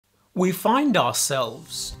We find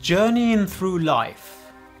ourselves journeying through life,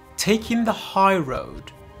 taking the high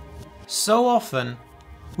road. So often,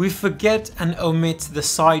 we forget and omit the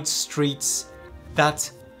side streets that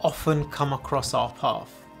often come across our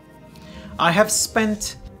path. I have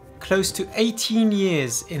spent close to 18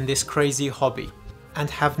 years in this crazy hobby and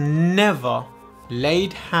have never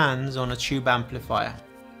laid hands on a tube amplifier.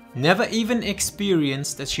 Never even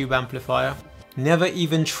experienced a tube amplifier. Never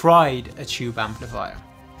even tried a tube amplifier.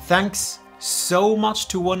 Thanks so much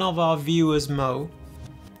to one of our viewers, Mo.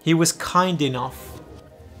 He was kind enough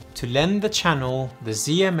to lend the channel the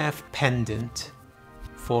ZMF Pendant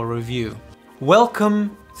for review.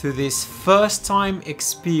 Welcome to this first time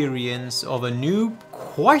experience of a new,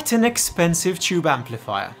 quite an expensive tube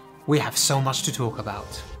amplifier. We have so much to talk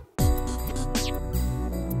about.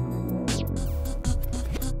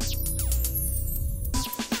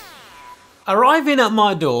 Arriving at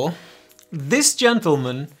my door, this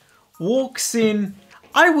gentleman walks in.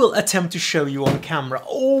 I will attempt to show you on camera.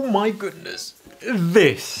 Oh my goodness.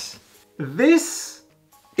 This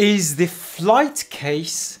is the flight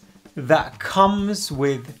case that comes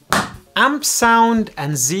with Amp Sound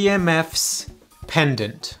and ZMF's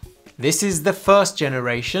Pendant. This is the first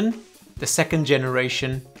generation. The second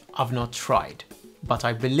generation I've not tried, but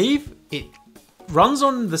I believe it runs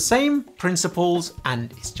on the same principles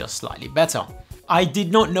and is just slightly better. I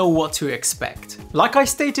did not know what to expect. Like I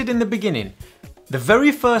stated in the beginning, the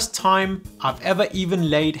very first time I've ever even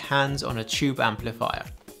laid hands on a tube amplifier.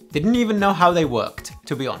 Didn't even know how they worked,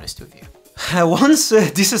 to be honest with you. Once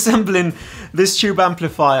disassembling this tube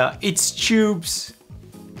amplifier, its tubes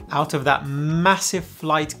out of that massive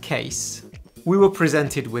flight case, we were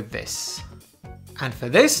presented with this. And for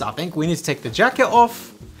this, I think we need to take the jacket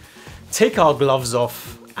off, take our gloves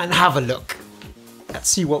off, and have a look. Let's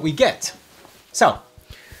see what we get. So,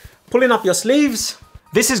 pulling up your sleeves,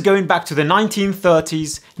 this is going back to the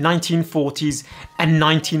 1930s, 1940s, and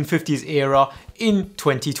 1950s era in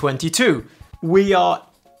 2022. We are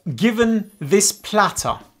given this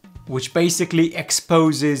platter, which basically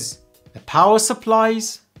exposes the power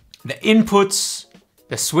supplies, the inputs,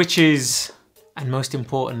 the switches, and most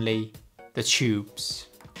importantly, the tubes.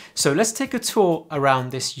 So let's take a tour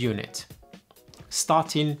around this unit,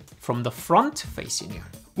 starting from the front facing you.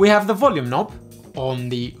 We have the volume knob on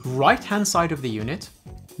the right hand side of the unit.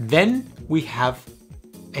 Then we have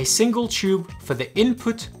a single tube for the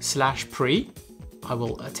input/pre. I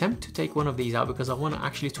will attempt to take one of these out because I want to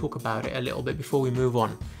actually talk about it a little bit before we move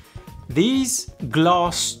on. These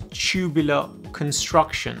glass tubular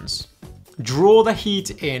constructions draw the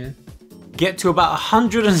heat in, get to about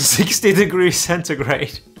 160 degrees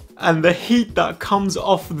centigrade, and the heat that comes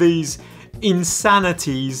off these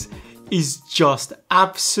insanities is just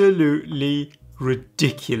absolutely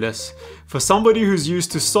ridiculous. For somebody who's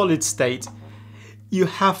used to solid state, you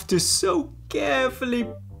have to so carefully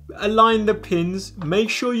align the pins, make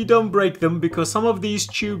sure you don't break them because some of these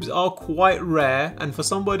tubes are quite rare, and for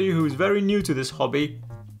somebody who's very new to this hobby,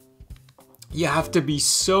 you have to be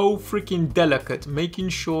so freaking delicate, making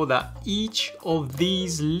sure that each of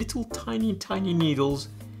these little tiny needles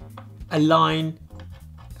align,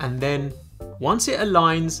 and then once it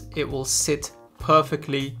aligns, it will sit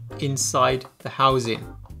perfectly inside the housing.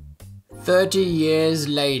 30 years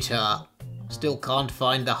later, still can't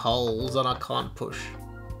find the holes and I can't push.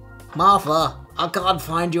 Martha, I can't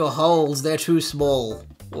find your holes, they're too small.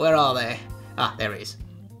 Where are they? Ah, there it is.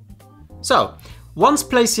 So, once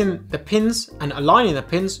placing the pins and aligning the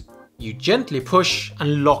pins, you gently push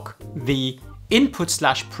and lock the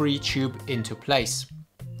input/pre tube into place.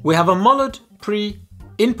 We have a Mullard pre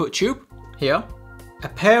input tube here, a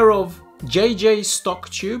pair of JJ stock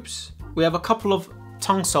tubes. We have a couple of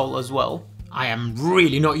tongue sole as well. I am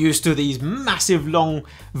really not used to these massive long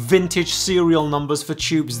vintage serial numbers for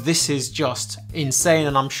tubes. This is just insane,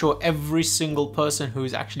 and I'm sure every single person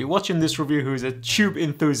who's actually watching this review who's a tube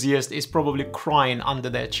enthusiast is probably crying under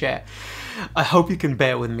their chair. I hope you can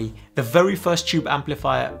bear with me. The very first tube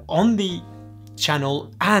amplifier on the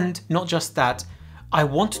channel, and not just that, I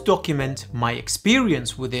want to document my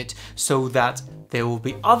experience with it so that there will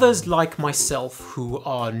be others like myself who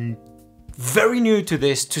are very new to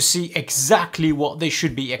this to see exactly what they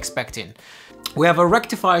should be expecting. We have a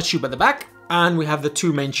rectifier tube at the back and we have the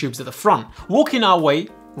two main tubes at the front. Walking our way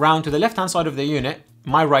round to the left hand side of the unit,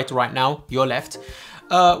 my right now, your left,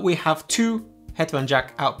 we have two headphone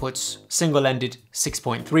jack outputs, single-ended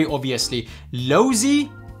 6.3, obviously, low Z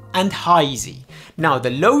and high Z. Now the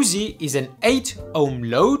low Z is an 8 ohm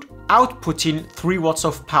load outputting 3 watts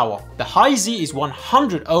of power. The high Z is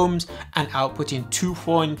 100 ohms and outputting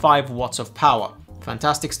 2.5 watts of power.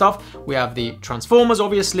 Fantastic stuff. We have the transformers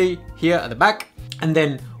obviously here at the back, and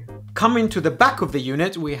then coming to the back of the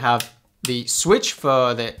unit, we have the switch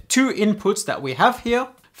for the 2 inputs that we have here.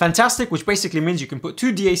 Fantastic, which basically means you can put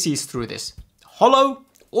 2 DACs through this, hollow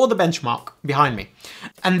or the benchmark behind me.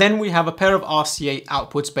 And then we have a pair of RCA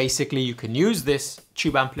outputs. Basically, you can use this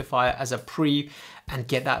tube amplifier as a pre and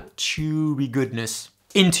get that tubey goodness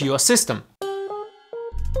into your system.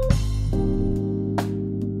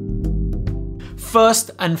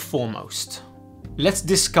 First and foremost, let's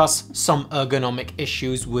discuss some ergonomic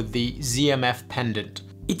issues with the ZMF Pendant.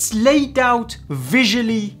 It's laid out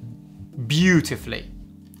visually beautifully.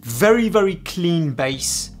 Very, very clean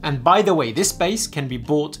bass. And by the way, this bass can be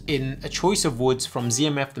bought in a choice of woods from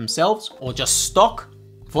ZMF themselves or just stock.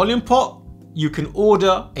 Volume pot, you can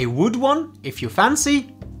order a wood one if you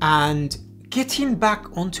fancy. And getting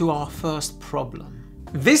back onto our first problem.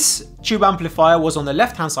 This tube amplifier was on the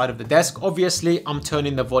left-hand side of the desk. Obviously, I'm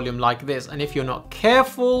turning the volume like this. And if you're not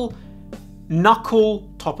careful,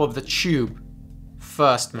 knuckle top of the tube.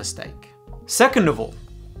 First mistake. Second of all,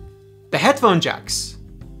 the headphone jacks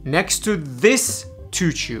next to this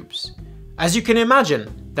 2 tubes. As you can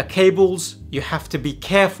imagine, the cables, you have to be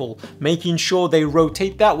careful, making sure they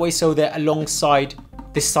rotate that way so they're alongside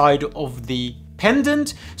the side of the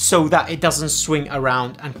pendant so that it doesn't swing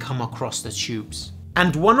around and come across the tubes.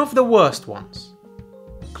 And one of the worst ones,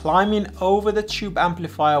 climbing over the tube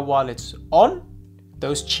amplifier while it's on,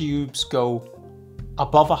 those tubes go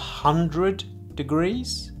above 100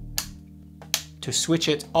 degrees to switch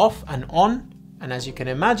it off and on. And as you can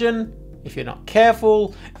imagine, if you're not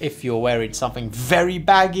careful, if you're wearing something very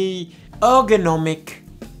baggy, ergonomic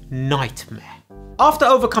nightmare. After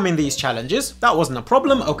overcoming these challenges, that wasn't a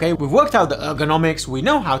problem. Okay, we've worked out the ergonomics, we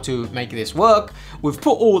know how to make this work, we've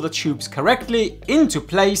put all the tubes correctly into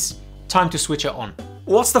place, time to switch it on.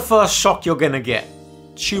 What's the first shock you're gonna get?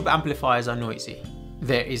 Tube amplifiers are noisy.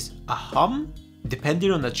 There is a hum,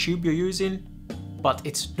 depending on the tube you're using, but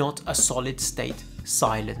it's not a solid state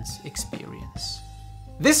silence experience.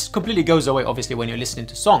 This completely goes away obviously when you're listening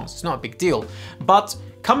to songs, it's not a big deal, but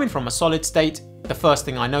coming from a solid state, the first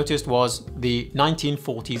thing I noticed was the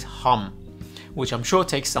 1940s hum, which I'm sure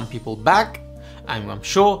takes some people back and I'm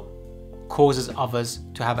sure causes others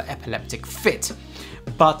to have an epileptic fit.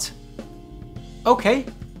 But okay,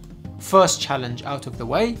 first challenge out of the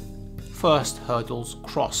way, first hurdles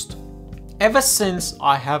crossed. Ever since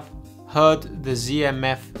I have heard the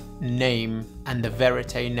ZMF name and the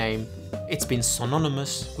Verite name, it's been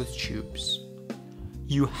synonymous with tubes.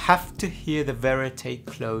 You have to hear the Verite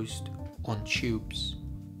closed on tubes.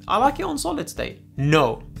 I like it on solid state.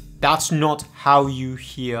 No, that's not how you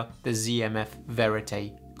hear the ZMF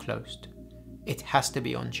Verite closed. It has to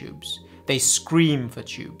be on tubes. They scream for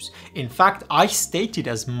tubes. In fact, I stated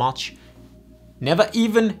as much, never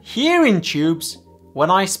even hearing tubes,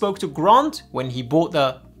 when I spoke to Grant when he bought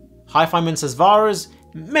the Hi-Fi Sesvaras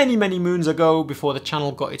many moons ago before the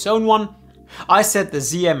channel got its own one. I said the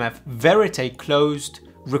ZMF Verite closed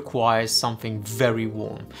requires something very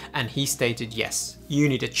warm, and he stated yes, you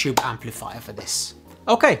need a tube amplifier for this.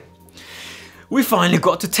 Okay, we finally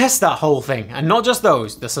got to test that whole thing, and not just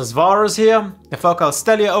those, the Sesvaras here, the Focal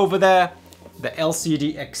Stelia over there, the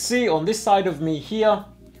LCD XC on this side of me here.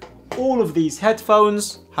 All of these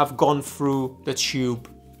headphones have gone through the tube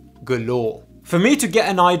galore. For me to get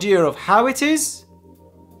an idea of how it is,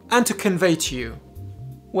 and to convey to you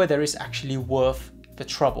whether it's actually worth the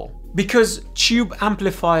trouble. Because tube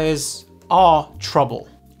amplifiers are trouble.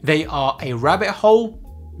 They are a rabbit hole,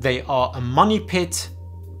 they are a money pit,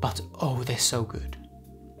 but oh, they're so good.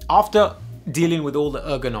 After dealing with all the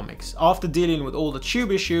ergonomics, after dealing with all the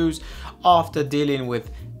tube issues, after dealing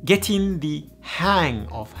with getting the hang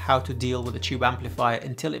of how to deal with a tube amplifier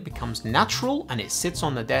until it becomes natural and it sits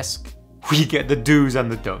on the desk, we get the do's and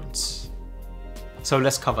the don'ts. So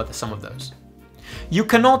let's cover some of those. You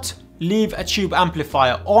cannot leave a tube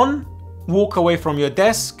amplifier on, walk away from your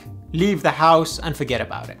desk, leave the house and forget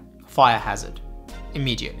about it. Fire hazard,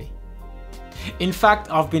 immediately. In fact,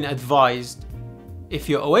 I've been advised, if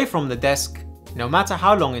you're away from the desk, no matter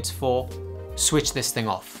how long it's for, switch this thing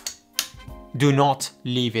off. Do not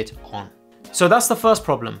leave it on. So that's the first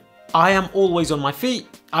problem. I am always on my feet.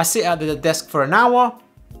 I sit at the desk for an hour,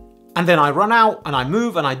 and then I run out and I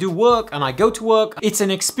move and I do work and I go to work. It's an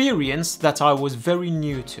experience that I was very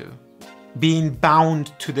new to. Being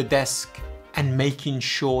bound to the desk and making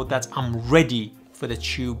sure that I'm ready for the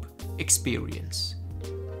tube experience.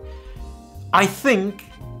 I think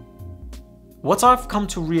what I've come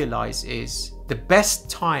to realize is the best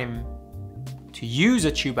time to use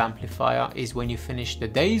a tube amplifier is when you finish the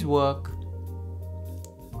day's work,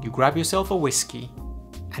 you grab yourself a whiskey,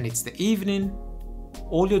 and it's the evening,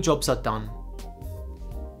 all your jobs are done.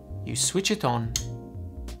 You switch it on,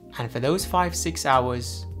 and for those 5-6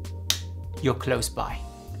 hours, you're close by.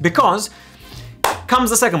 Because comes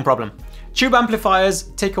the second problem. Tube amplifiers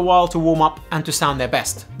take a while to warm up and to sound their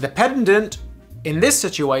best. The Pendant, in this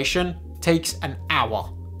situation, takes an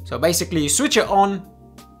hour. So basically you switch it on,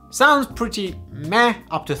 sounds pretty meh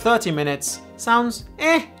up to 30 minutes, sounds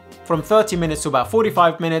from 30 minutes to about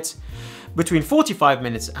 45 minutes. Between 45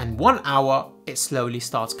 minutes and 1 hour, it slowly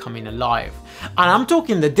starts coming alive. And I'm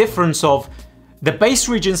talking the difference of the bass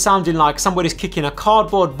region sounding like somebody's kicking a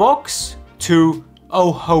cardboard box to,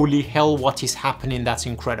 oh holy hell, what is happening, that's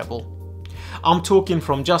incredible. I'm talking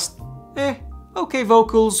from just, okay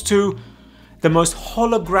vocals to the most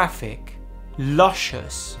holographic,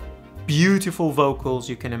 luscious, beautiful vocals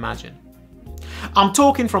you can imagine. I'm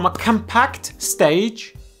talking from a compact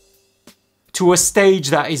stage to a stage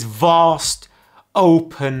that is vast,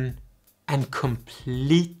 open, and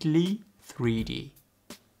completely 3D.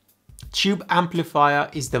 Tube amplifier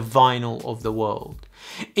is the vinyl of the world.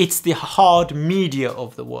 It's the hard media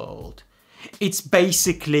of the world. It's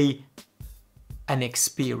basically an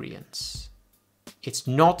experience. It's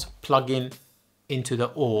not plugging into the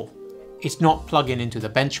ore. It's not plugging into the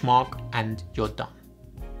benchmark and you're done.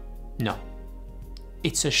 No.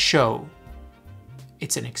 It's a show.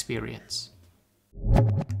 It's an experience.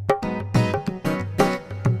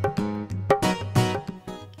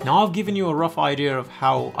 Now I've given you a rough idea of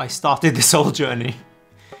how I started this whole journey.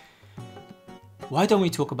 Why don't we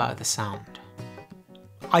talk about the sound?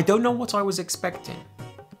 I don't know what I was expecting.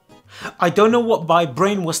 I don't know what my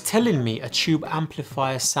brain was telling me a tube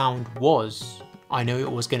amplifier sound was. I knew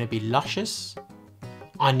it was going to be luscious.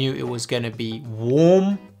 I knew it was going to be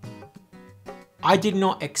warm. I did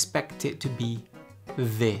not expect it to be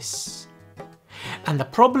this. And the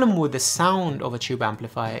problem with the sound of a tube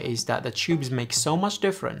amplifier is that the tubes make so much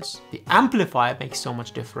difference. The amplifier makes so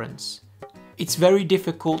much difference. It's very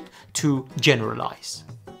difficult to generalize.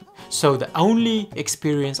 So the only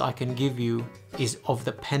experience I can give you is of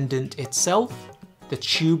the Pendant itself, the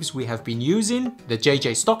tubes we have been using, the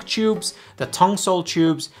JJ stock tubes, the tongue sole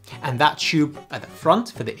tubes, and that tube at the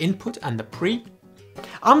front for the input and the pre.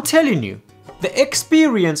 I'm telling you, the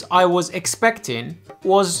experience I was expecting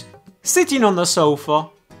was sitting on the sofa,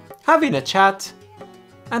 having a chat,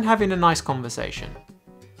 and having a nice conversation.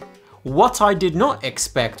 What I did not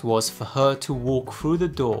expect was for her to walk through the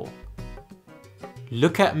door,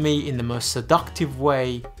 look at me in the most seductive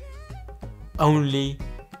way only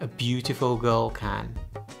a beautiful girl can.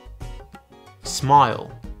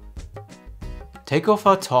 Smile, take off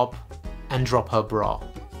her top and drop her bra.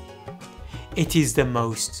 It is the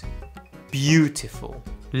most beautiful,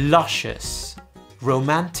 luscious,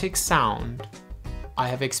 romantic sound I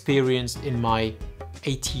have experienced in my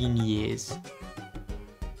 18 years.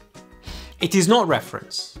 It is not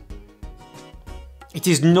reference. It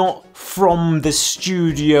is not from the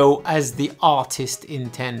studio as the artist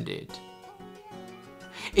intended.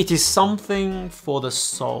 It is something for the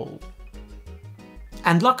soul.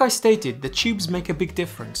 And like I stated, the tubes make a big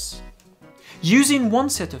difference. Using one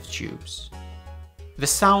set of tubes, the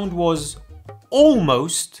sound was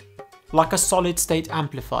almost like a solid state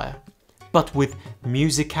amplifier, but with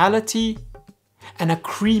musicality and a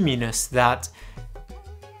creaminess that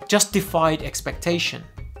just defied expectation.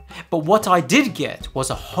 But what I did get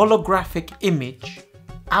was a holographic image,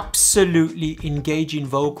 absolutely engaging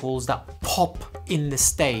vocals that pop in the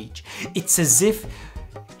stage. It's as if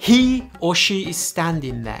he or she is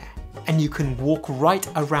standing there and you can walk right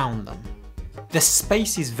around them. The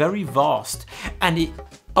space is very vast and it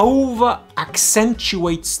over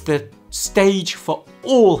accentuates the stage for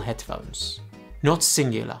all headphones, not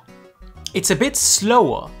singular. It's a bit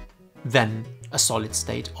slower than a solid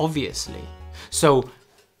state, obviously. So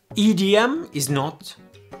EDM is not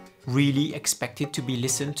really expected to be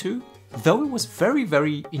listened to, though it was very,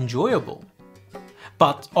 very enjoyable.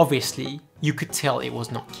 But obviously you could tell it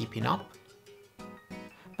was not keeping up.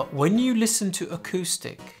 But when you listen to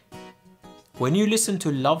acoustic, when you listen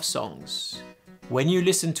to love songs, when you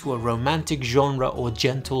listen to a romantic genre or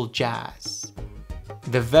gentle jazz,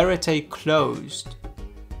 the Verite Closed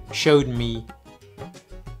showed me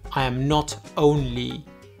I am not only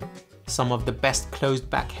some of the best closed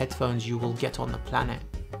back headphones you will get on the planet,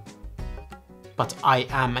 but I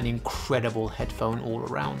am an incredible headphone all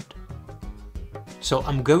around. So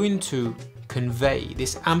I'm going to convey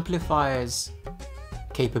this amplifier's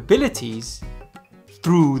capabilities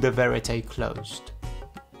through the Verite Closed.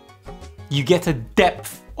 You get a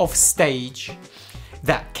depth of stage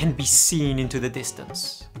that can be seen into the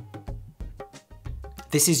distance.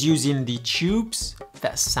 This is using the tubes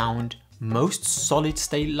that sound most solid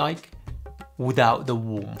state like without the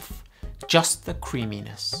warmth, just the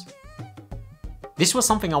creaminess. This was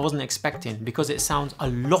something I wasn't expecting because it sounds a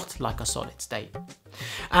lot like a solid state.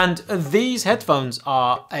 And these headphones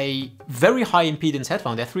are a very high impedance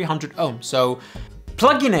headphone, they're 300 ohms. So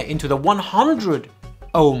plugging it into the 100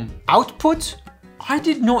 ohm output, I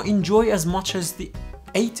did not enjoy as much as the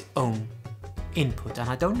 8 ohm input, and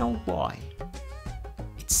I don't know why.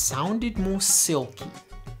 It sounded more silky,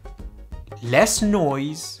 less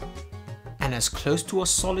noise, and as close to a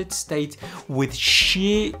solid state with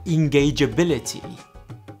sheer engageability.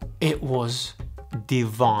 It was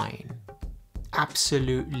divine,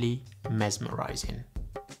 absolutely mesmerizing.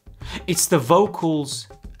 It's the vocals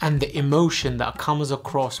and the emotion that comes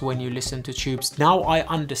across when you listen to tubes. Now I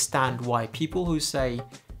understand why people who say,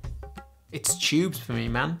 it's tubes for me,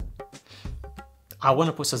 man. I want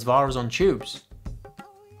to put Sesvaras on tubes.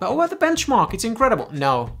 But what the benchmark? It's incredible.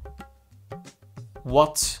 No.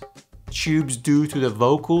 What tubes do to the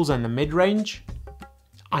vocals and the mid-range,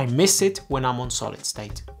 I miss it when I'm on solid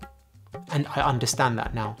state. And I understand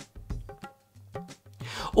that now.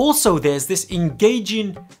 Also, there's this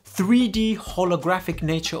engaging 3D holographic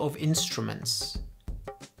nature of instruments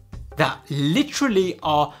that literally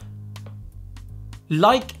are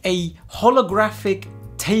like a holographic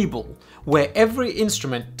table where every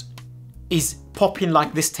instrument is popping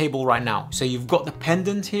like this table right now. So you've got the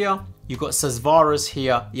Pendant here, you've got Sesvaras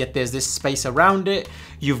here, yet there's this space around it.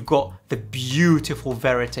 You've got the beautiful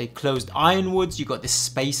Verite closed ironwoods, you've got this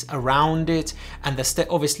space around it, and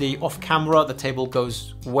obviously off camera the table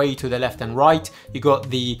goes way to the left and right. You got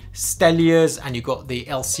the Stellias and you got the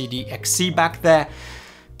LCD XC back there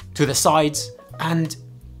to the sides, and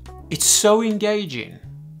it's so engaging.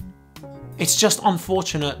 It's just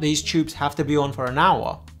unfortunate these tubes have to be on for an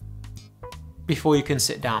hour before you can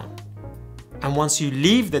sit down. And once you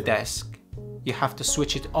leave the desk, you have to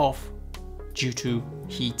switch it off due to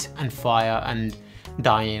heat and fire and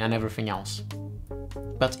dying and everything else.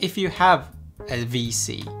 But if you have a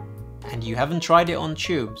VC and you haven't tried it on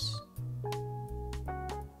tubes,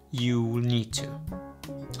 you will need to.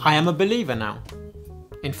 I am a believer now.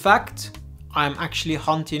 In fact, I am actually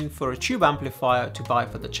hunting for a tube amplifier to buy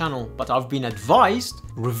for the channel, but I've been advised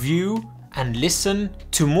review and listen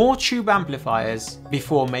to more tube amplifiers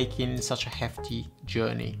before making such a hefty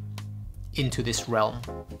journey into this realm.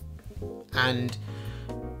 And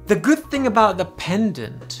the good thing about the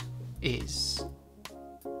Pendant is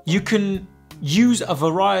you can use a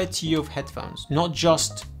variety of headphones, not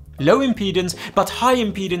just low impedance, but high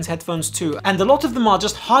impedance headphones too. And a lot of them are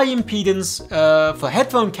just high impedance for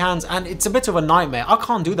headphone cans, and it's a bit of a nightmare. I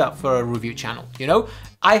can't do that for a review channel, you know?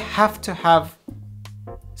 I have to have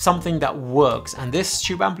something that works, and this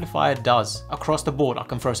tube amplifier does across the board. I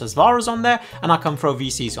can throw Sesvaras on there and I can throw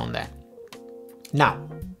VCs on there. Now,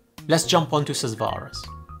 let's jump onto Sesvaras.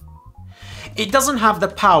 It doesn't have the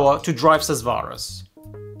power to drive Sesvaras.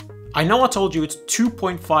 I know I told you it's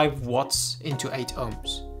 2.5 watts into 8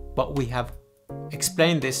 ohms, but we have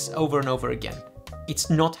explained this over and over again. It's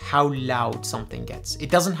not how loud something gets. It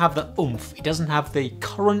doesn't have the oomph, it doesn't have the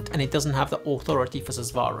current, and it doesn't have the authority for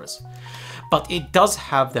Sesvaras. But it does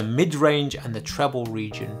have the mid-range and the treble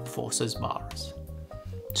region for Sesvaras.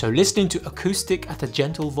 So listening to acoustic at a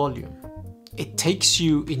gentle volume, it takes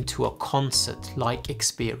you into a concert-like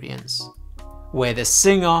experience where the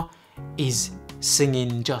singer is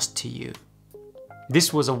singing just to you.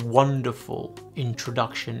 This was a wonderful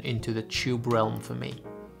introduction into the tube realm for me.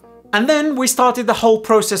 And then we started the whole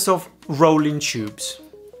process of rolling tubes.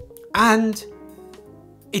 And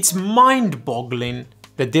it's mind-boggling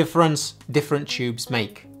the difference different tubes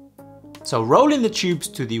make. So rolling the tubes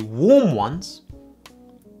to the warm ones,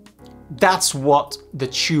 that's what the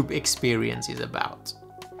tube experience is about.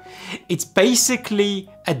 It's basically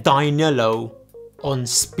a Dinello on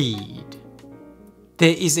speed.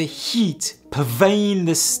 There is a heat pervading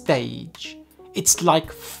the stage. It's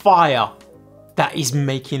like fire that is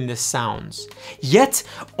making the sounds. Yet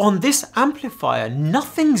on this amplifier,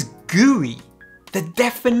 nothing's gooey. The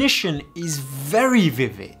definition is very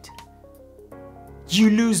vivid. You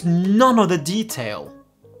lose none of the detail.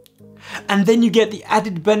 And then you get the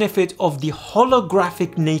added benefit of the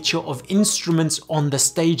holographic nature of instruments on the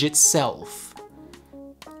stage itself.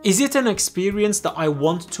 Is it an experience that I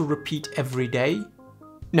want to repeat every day?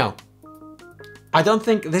 No. I don't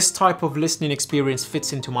think this type of listening experience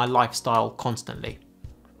fits into my lifestyle constantly.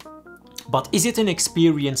 But is it an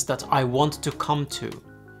experience that I want to come to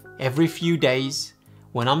every few days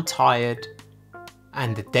when I'm tired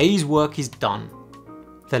and the day's work is done,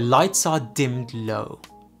 the lights are dimmed low,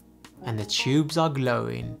 and the tubes are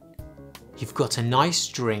glowing, you've got a nice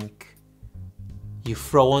drink, you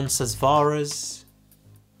throw on Sasvaras,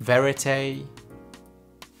 Verite,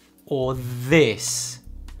 or this.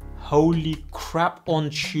 Holy crap on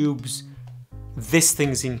tubes, this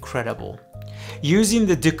thing's incredible. Using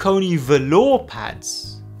the Duconi velour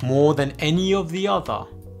pads more than any of the other,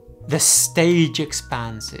 the stage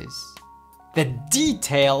expanses, the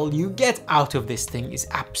detail you get out of this thing is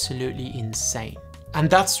absolutely insane. And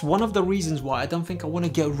that's one of the reasons why I don't think I want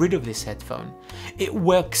to get rid of this headphone. It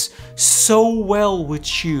works so well with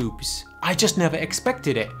tubes. I just never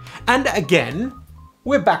expected it. And again,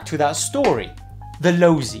 we're back to that story, the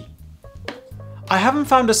low-Z. I haven't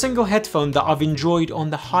found a single headphone that I've enjoyed on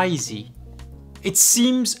the high-Z. It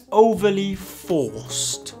seems overly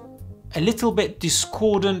forced, a little bit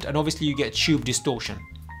discordant, and obviously you get tube distortion.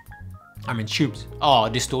 I mean, tubes are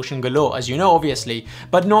distortion galore, as you know, obviously,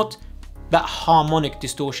 but not that harmonic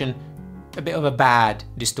distortion, a bit of a bad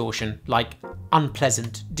distortion, like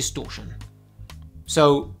unpleasant distortion.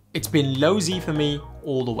 So it's been low-Z for me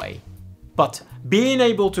all the way. But being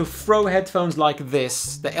able to throw headphones like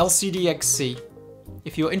this, the LCD XC,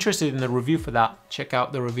 if you're interested in the review for that, check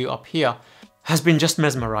out the review up here, has been just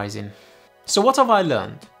mesmerizing. So what have I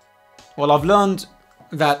learned? Well, I've learned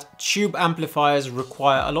that tube amplifiers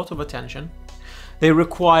require a lot of attention. They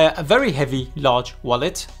require a very heavy, large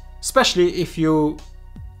wallet, especially if you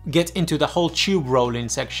get into the whole tube rolling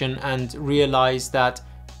section and realize that,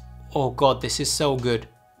 oh God, this is so good,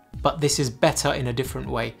 but this is better in a different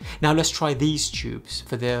way. Now let's try these tubes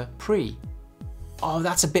for the pre. Oh,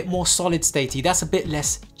 that's a bit more solid statey, that's a bit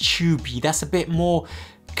less tubey, that's a bit more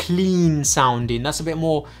clean sounding, that's a bit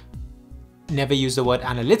more, never use the word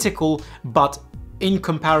analytical, but in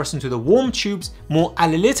comparison to the warm tubes, more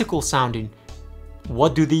analytical sounding.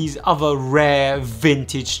 What do these other rare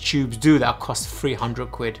vintage tubes do that cost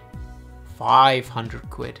 300 quid? 500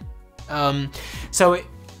 quid. So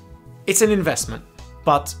it's an investment,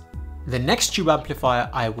 but the next tube amplifier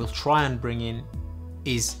I will try and bring in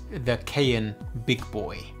is the Cayenne Big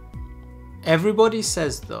Boy. Everybody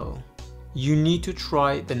says though, you need to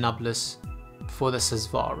try the nubless for the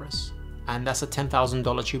Sasvaras, and that's a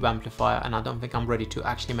 $10,000 tube amplifier, and I don't think I'm ready to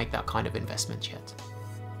actually make that kind of investment yet.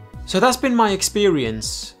 So that's been my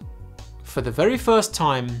experience for the very first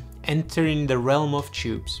time entering the realm of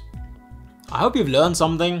tubes. I hope you've learned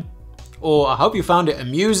something, or I hope you found it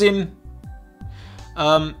amusing.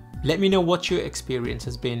 Let me know what your experience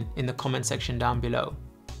has been in the comment section down below.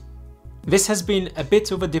 This has been a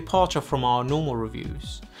bit of a departure from our normal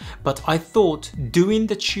reviews, but I thought doing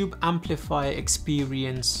the tube amplifier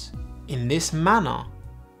experience in this manner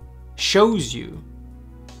shows you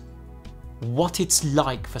what it's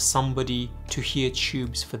like for somebody to hear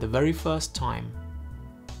tubes for the very first time,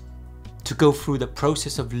 to go through the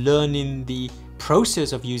process of learning the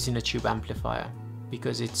process of using a tube amplifier,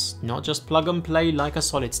 because it's not just plug and play like a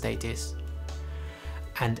solid state is.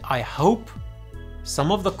 And I hope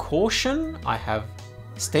some of the caution I have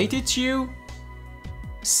stated to you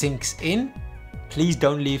sinks in. Please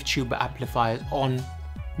don't leave tube amplifiers on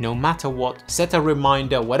no matter what. Set a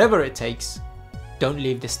reminder, whatever it takes. Don't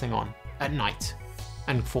leave this thing on at night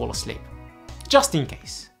and fall asleep, just in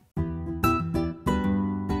case.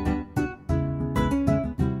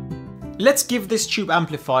 Let's give this tube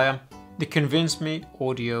amplifier the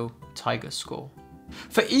ConvinceMeAudio Tiger score.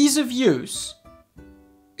 For ease of use,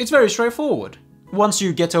 it's very straightforward. Once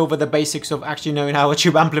you get over the basics of actually knowing how a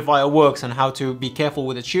tube amplifier works and how to be careful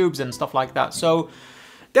with the tubes and stuff like that. So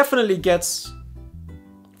definitely gets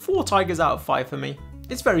 4 tigers out of 5 for me.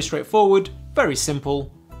 It's very straightforward, very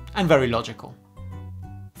simple, and very logical.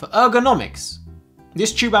 For ergonomics,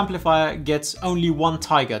 this tube amplifier gets only 1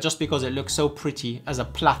 tiger just because it looks so pretty as a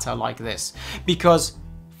platter like this. Because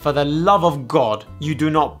for the love of God, you do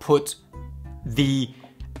not put the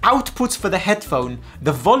outputs for the headphone,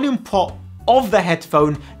 the volume pot of the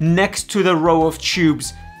headphone next to the row of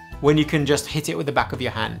tubes when you can just hit it with the back of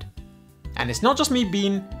your hand. And it's not just me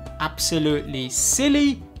being absolutely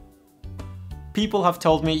silly. People have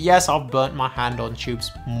told me, yes, I've burnt my hand on tubes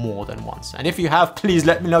more than once. And if you have, please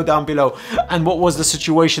let me know down below. And what was the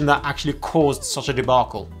situation that actually caused such a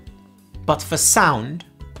debacle? But for sound,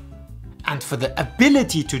 and for the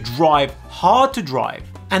ability to drive hard to drive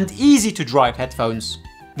and easy to drive headphones,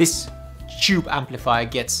 this tube amplifier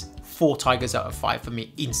gets 4 tigers out of 5 for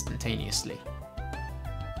me instantaneously.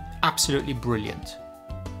 Absolutely brilliant.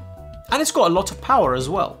 And it's got a lot of power as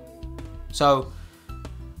well. So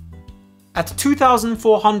at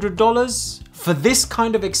 $2,400 for this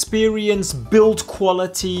kind of experience, build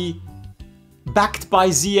quality, backed by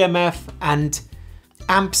ZMF and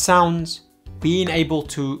amp sounds, being able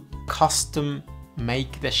to custom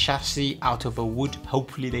make the chassis out of a wood.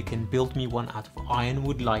 Hopefully they can build me one out of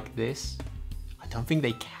ironwood like this. I don't think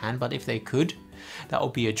they can, but if they could, that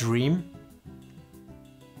would be a dream.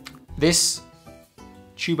 This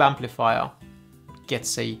tube amplifier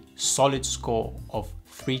gets a solid score of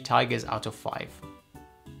 3 tigers out of 5.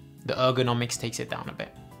 The ergonomics takes it down a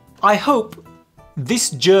bit. I hope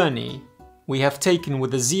this journey we have taken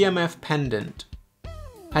with the ZMF Pendant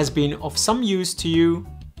has been of some use to you,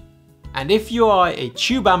 and if you are a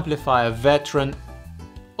tube amplifier veteran,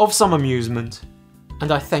 of some amusement.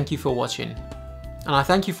 And I thank you for watching, and I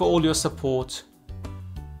thank you for all your support.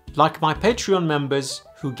 Like my Patreon members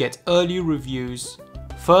who get early reviews,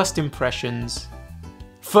 first impressions,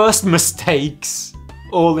 first mistakes,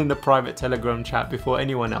 all in the private Telegram chat before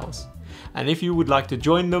anyone else. And if you would like to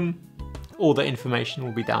join them, all the information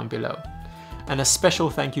will be down below. And a special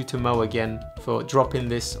thank you to Mo again for dropping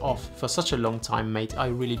this off for such a long time, mate. I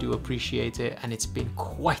really do appreciate it, and it's been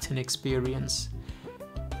quite an experience.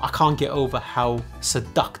 I can't get over how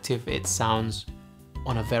seductive it sounds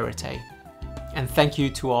on a Verite. And thank you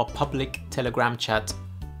to our public Telegram chat.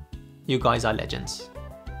 You guys are legends.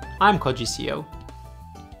 I'm Koji CEO.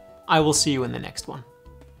 I will see you in the next one.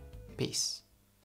 Peace.